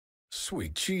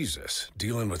Sweet Jesus,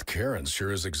 dealing with Karens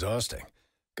sure is exhausting.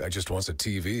 Guy just wants a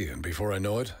TV, and before I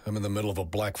know it, I'm in the middle of a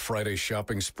Black Friday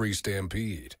shopping spree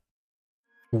stampede.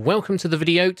 Welcome to the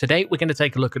video. Today we're going to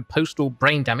take a look at Postal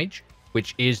Brain Damage,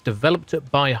 which is developed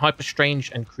by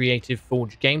Hyperstrange and Creative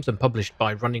Forge Games and published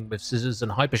by Running with Scissors and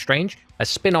Hyperstrange, a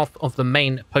spin-off of the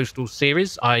main Postal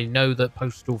series. I know that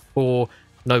Postal 4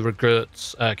 No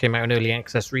Regrets came out in early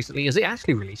access recently. Is it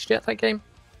actually released yet, that game?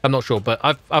 I'm not sure, but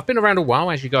I've been around a while,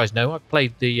 as you guys know. I've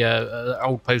played the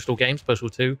old Postal games, Postal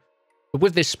 2. But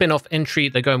with this spin-off entry,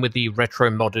 they're going with the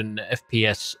retro-modern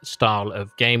FPS style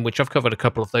of game, which I've covered a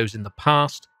couple of those in the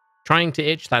past. Trying to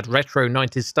itch that retro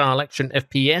 90s style action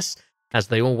FPS, as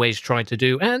they always try to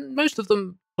do, and most of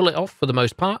them pull it off for the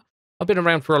most part. I've been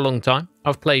around for a long time.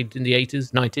 I've played in the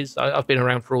 80s, 90s. I've been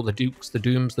around for all the Dukes, the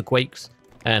Dooms, the Quakes,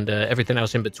 and everything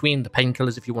else in between. The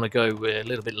Painkillers, if you want to go a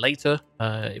little bit later,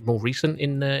 more recent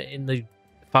in the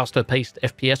faster-paced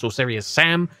FPS, or Serious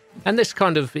Sam. And this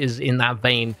kind of is in that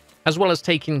vein, as well as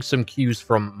taking some cues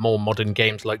from more modern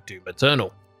games like Doom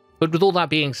Eternal. But with all that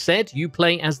being said, you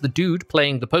play as the dude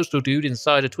playing the Postal Dude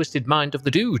inside a twisted mind of the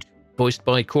dude. Voiced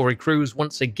by Corey Cruz,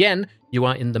 once again, you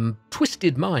are in the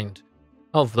twisted mind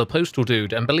of the Postal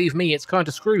Dude. And believe me, it's kind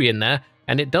of screwy in there,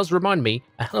 and it does remind me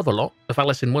a hell of a lot of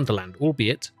Alice in Wonderland,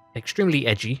 albeit extremely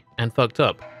edgy and fucked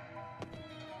up.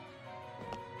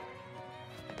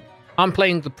 I'm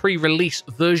playing the pre-release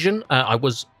version. I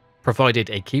was provided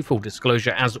a key, full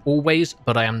disclosure as always,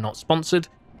 but I am not sponsored.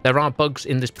 There are bugs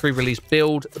in this pre-release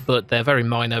build, but they're very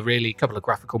minor, really. A couple of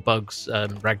graphical bugs,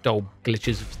 ragdoll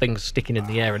glitches of things sticking in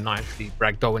the air and not actually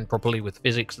ragdolling properly with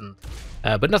physics, and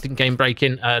but nothing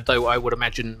game-breaking, though I would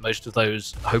imagine most of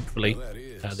those, hopefully,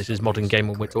 this is modern game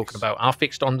when we're talking about, are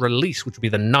fixed on release, which will be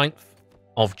the 9th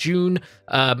of June.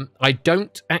 I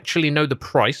don't actually know the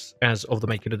price as of the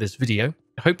making of this video.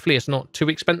 Hopefully it's not too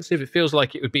expensive. It feels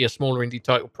like it would be a smaller indie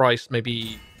title price,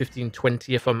 maybe 15,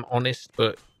 20 if I'm honest,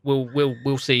 but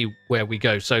we'll see where we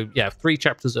go. So yeah, 3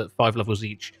 chapters at 5 levels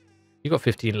each. You've got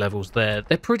 15 levels there.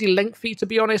 They're pretty lengthy, to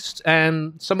be honest,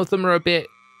 and some of them are a bit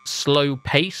slow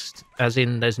paced, as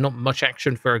in there's not much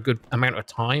action for a good amount of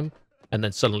time, and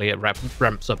then suddenly it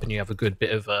ramps up and you have a good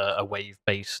bit of a wave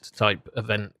based type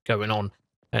event going on.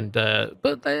 And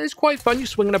but it's quite fun. You're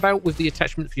swinging about with the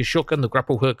attachment for your shotgun, the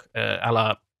grapple hook, a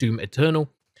la Doom Eternal.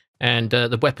 And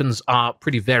the weapons are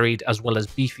pretty varied as well as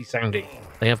beefy sounding.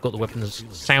 They have got the weapons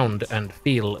sound and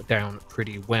feel down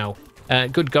pretty well.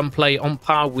 Good gunplay, on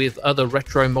par with other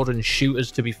retro modern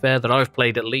shooters, to be fair, that I've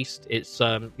played at least. It's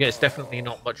yeah, it's definitely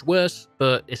not much worse,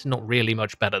 but it's not really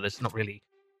much better. It's not really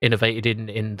innovated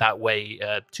in that way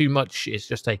too much. It's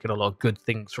just taken a lot of good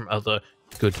things from other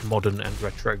good modern and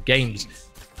retro games.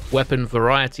 Weapon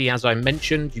variety, as I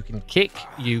mentioned, you can kick,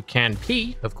 you can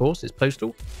pee, of course, it's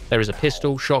Postal. There is a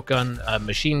pistol, shotgun, a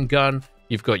machine gun,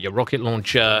 you've got your rocket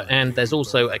launcher, and there's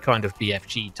also a kind of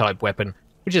BFG type weapon,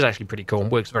 which is actually pretty cool and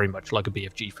works very much like a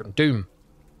BFG from Doom.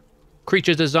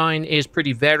 Creature design is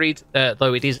pretty varied,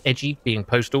 though it is edgy, being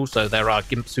Postal, so there are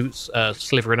gimp suits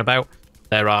slithering about.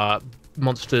 There are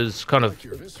monsters kind of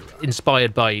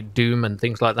inspired by Doom and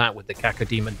things like that, with the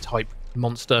Cacodemon type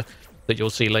monster that you'll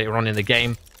see later on in the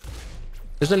game.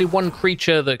 There's only one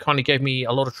creature that kind of gave me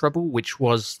a lot of trouble, which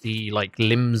was the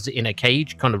limbs in a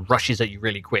cage, kind of rushes at you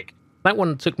really quick. That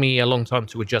one took me a long time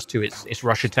to adjust to its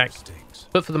rush attack,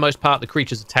 but for the most part, the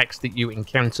creature's attacks that you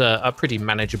encounter are pretty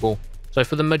manageable. So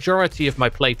for the majority of my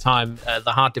playtime,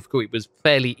 the hard difficulty was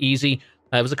fairly easy.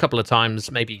 There was a couple of times,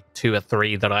 maybe 2 or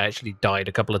 3, that I actually died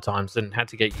a couple of times and had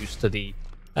to get used to the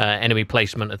enemy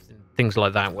placement and things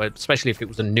like that, where, especially if it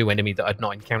was a new enemy that I'd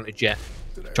not encountered yet,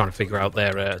 trying to figure out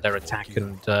their attack,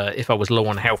 and if I was low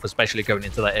on health, especially going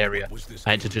into that area,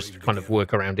 I had to just kind of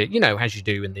work around it, you know, as you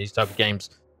do in these type of games.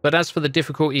 But as for the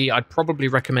difficulty, I'd probably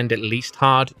recommend at least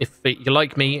hard. If you're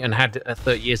like me and had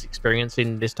 30 years experience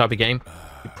in this type of game,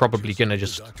 you're probably going to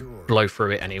just blow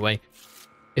through it anyway.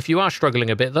 If you are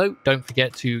struggling a bit though, don't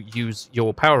forget to use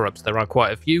your power-ups. There are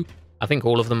quite a few. I think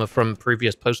all of them are from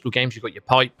previous Postal games. You've got your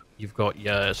pipe, you've got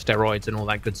your steroids and all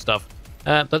that good stuff.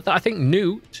 But I think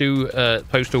new to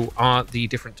Postal are the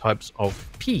different types of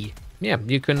pee. Yeah,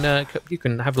 you can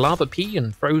have lava pee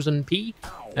and frozen pee,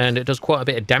 and it does quite a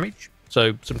bit of damage.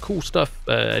 So some cool stuff,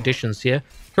 additions here.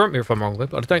 Correct me if I'm wrong though,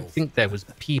 but I don't think there was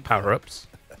pee power-ups.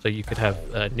 So you could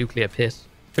have nuclear piss.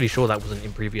 Pretty sure that wasn't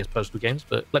in previous Postal games,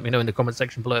 but let me know in the comment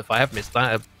section below if I have missed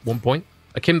that at one point.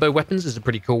 Akimbo weapons is a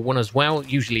pretty cool one as well,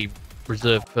 usually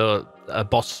reserved for a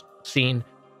boss scene,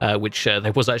 which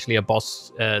there was actually a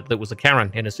boss that was a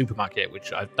Karen in a supermarket,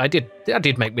 which I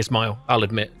did make me smile, I'll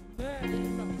admit.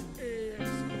 Name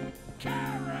is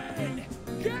Karen.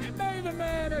 Get me the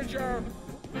manager.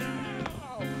 Now.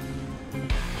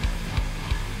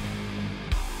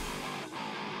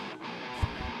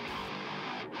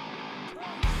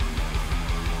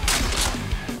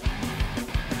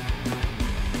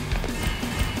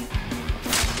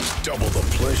 Double the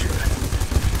pleasure.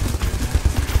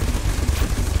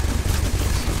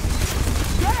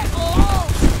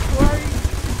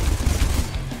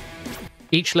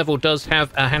 Each level does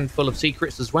have a handful of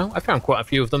secrets as well. I found quite a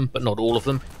few of them, but not all of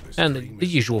them. And the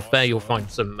usual fare, you'll find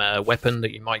some weapon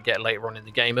that you might get later on in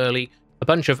the game early, a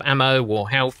bunch of ammo or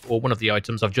health, or one of the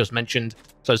items I've just mentioned.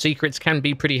 So secrets can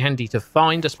be pretty handy to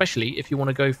find, especially if you want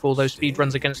to go for those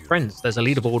speedruns against friends. There's a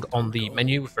leaderboard on the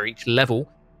menu for each level.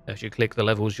 As you click the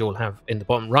levels, you'll have in the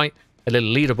bottom right a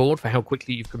little leaderboard for how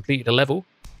quickly you've completed a level.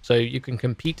 So you can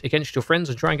compete against your friends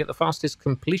and try and get the fastest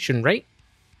completion rate.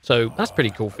 So that's a pretty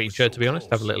cool feature, to be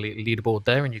honest. Have a little leaderboard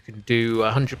there, and you can do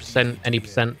 100%, any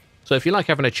percent. So if you like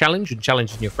having a challenge and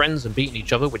challenging your friends and beating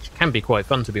each other, which can be quite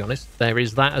fun, to be honest, there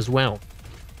is that as well.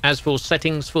 As for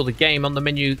settings for the game on the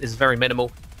menu, it's very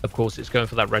minimal. Of course, it's going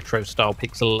for that retro-style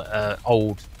pixel,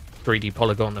 old 3D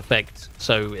polygon effect.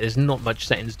 So there's not much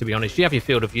settings, to be honest. You have your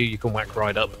field of view, you can whack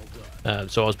right up.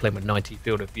 So I was playing with 90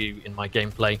 field of view in my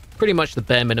gameplay. Pretty much the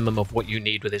bare minimum of what you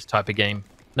need with this type of game.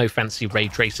 No fancy ray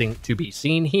tracing to be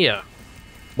seen here.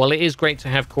 While it is great to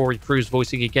have Corey Cruz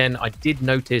voicing again, I did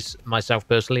notice myself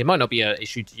personally, it might not be an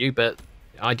issue to you, but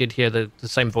I did hear the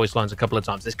same voice lines a couple of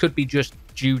times. This could be just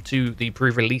due to the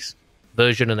pre-release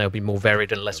version, and they'll be more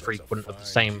varied and less frequent of the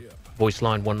same voice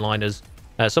line one-liners.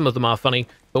 Some of them are funny,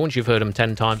 but once you've heard them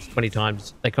 10 times, 20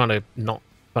 times, they're kind of not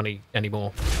funny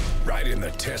anymore. Right in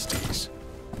the testes.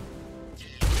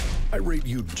 I rate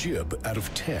you jib out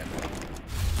of 10.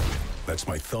 That's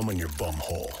my thumb in your bum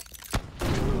hole.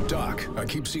 Doc, I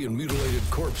keep seeing mutilated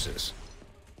corpses.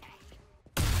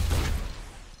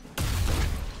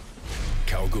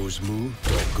 Cow goes moo,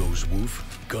 dog goes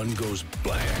woof, gun goes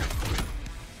blam.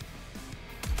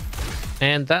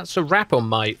 And that's a wrap on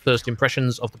my first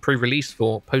impressions of the pre-release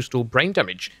for Postal Brain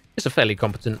Damage. It's a fairly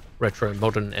competent retro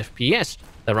modern FPS.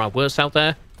 There are worse out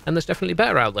there, and there's definitely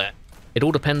better out there. It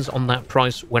all depends on that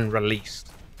price when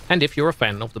released. And if you're a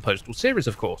fan of the Postal series,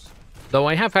 of course. Though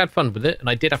I have had fun with it, and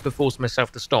I did have to force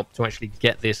myself to stop to actually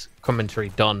get this commentary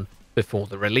done before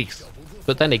the release.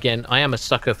 But then again, I am a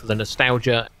sucker for the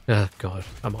nostalgia. Oh god,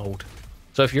 I'm old.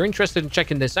 So if you're interested in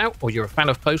checking this out, or you're a fan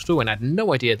of Postal and had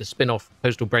no idea the spin-off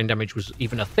Postal Brain Damage was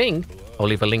even a thing, I'll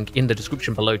leave a link in the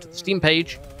description below to the Steam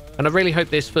page. And I really hope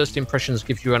this first impressions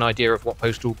gives you an idea of what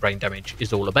Postal Brain Damage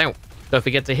is all about. Don't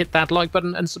forget to hit that like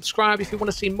button and subscribe if you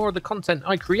want to see more of the content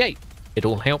I create. It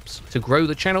all helps to grow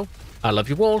the channel. I love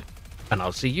you all, and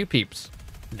I'll see you peeps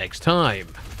next time.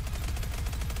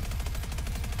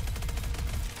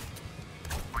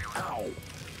 Ow.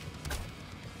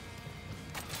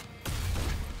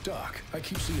 Doc, I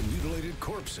keep seeing mutilated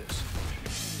corpses.